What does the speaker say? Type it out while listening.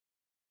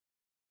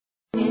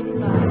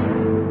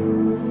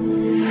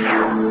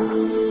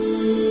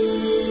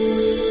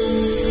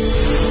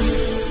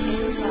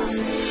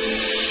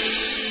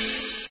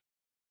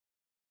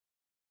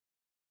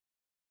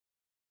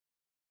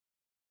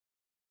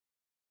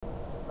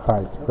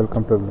Hi,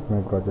 welcome to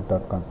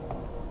clickmyproject.com.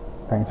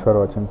 Thanks for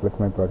watching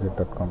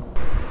clickmyproject.com.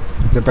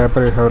 The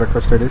paper you have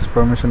requested is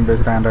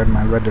permission-based Android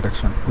malware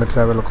detection. Let's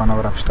have a look on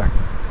our abstract.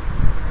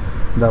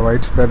 The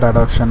widespread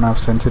adoption of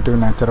sensitive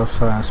nature of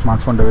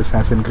smartphone device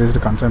has increased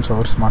concerns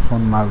over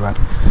smartphone malware.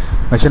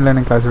 Machine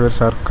learning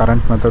classifiers are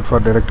current method for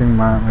detecting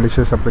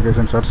malicious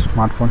applications or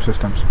smartphone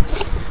systems.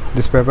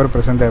 This paper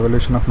presents the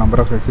evolution of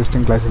number of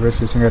existing classifiers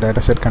using a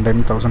dataset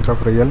containing thousands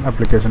of real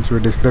applications.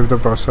 We describe the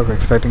process of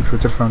extracting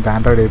features from the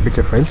Android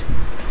APK files.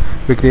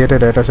 We create a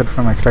dataset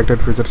from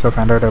extracted features of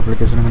Android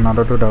applications in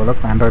order to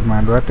develop Android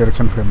malware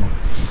detection framework.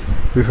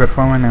 We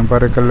perform an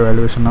empirical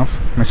evaluation of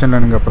machine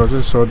learning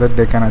approaches so that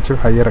they can achieve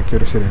higher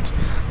accuracy rates.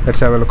 Let's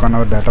have a look on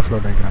our data flow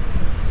diagram.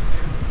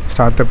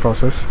 Start the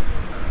process.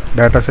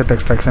 Dataset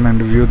extraction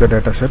and view the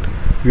dataset.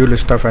 View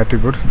list of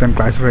attributes, then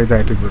classify the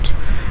attributes.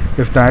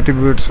 If the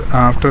attributes,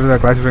 after the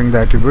classifying the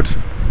attributes,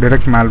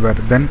 detect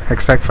malware, then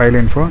extract file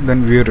info,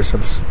 then view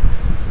results.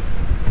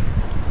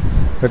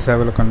 Let's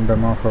have a look on the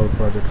demo of our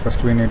project.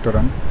 First we need to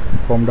run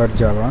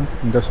home.java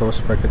in the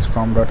source package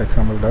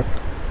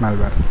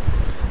com.xml.malware.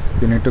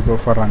 You need to go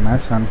for run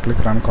as and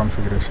click run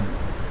configuration.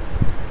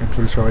 It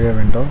will show a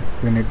window.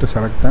 We need to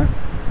select the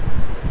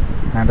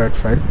Android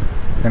file,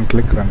 then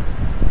click run.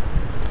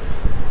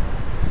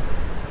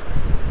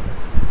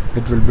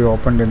 It will be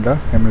opened in the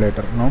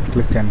emulator. Now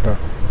click enter.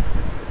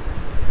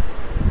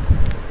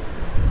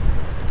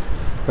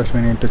 First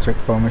we need to check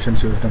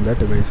permissions used in the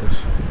devices.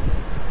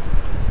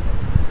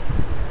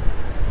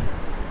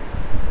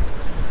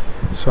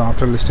 So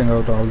after listing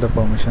out all the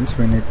permissions,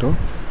 we need to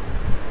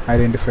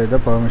identify the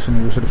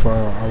permission used for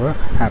our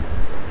app.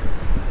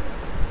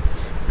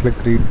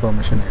 Click read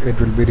permission. It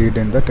will be read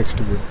in the text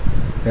view.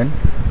 Then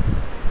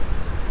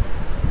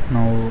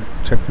now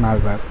check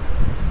malware.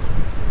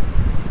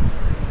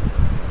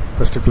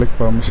 First click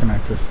permission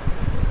access.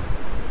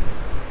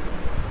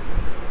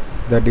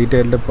 The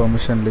detailed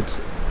permission list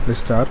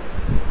are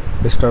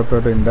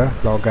listed in the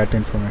logat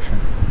information.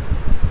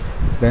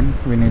 Then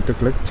we need to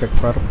click check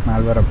for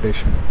malware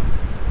updation.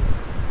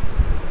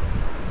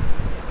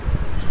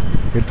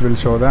 It will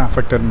show the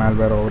affected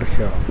malware over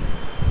here.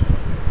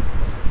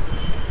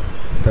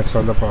 That's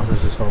all, the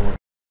process is over.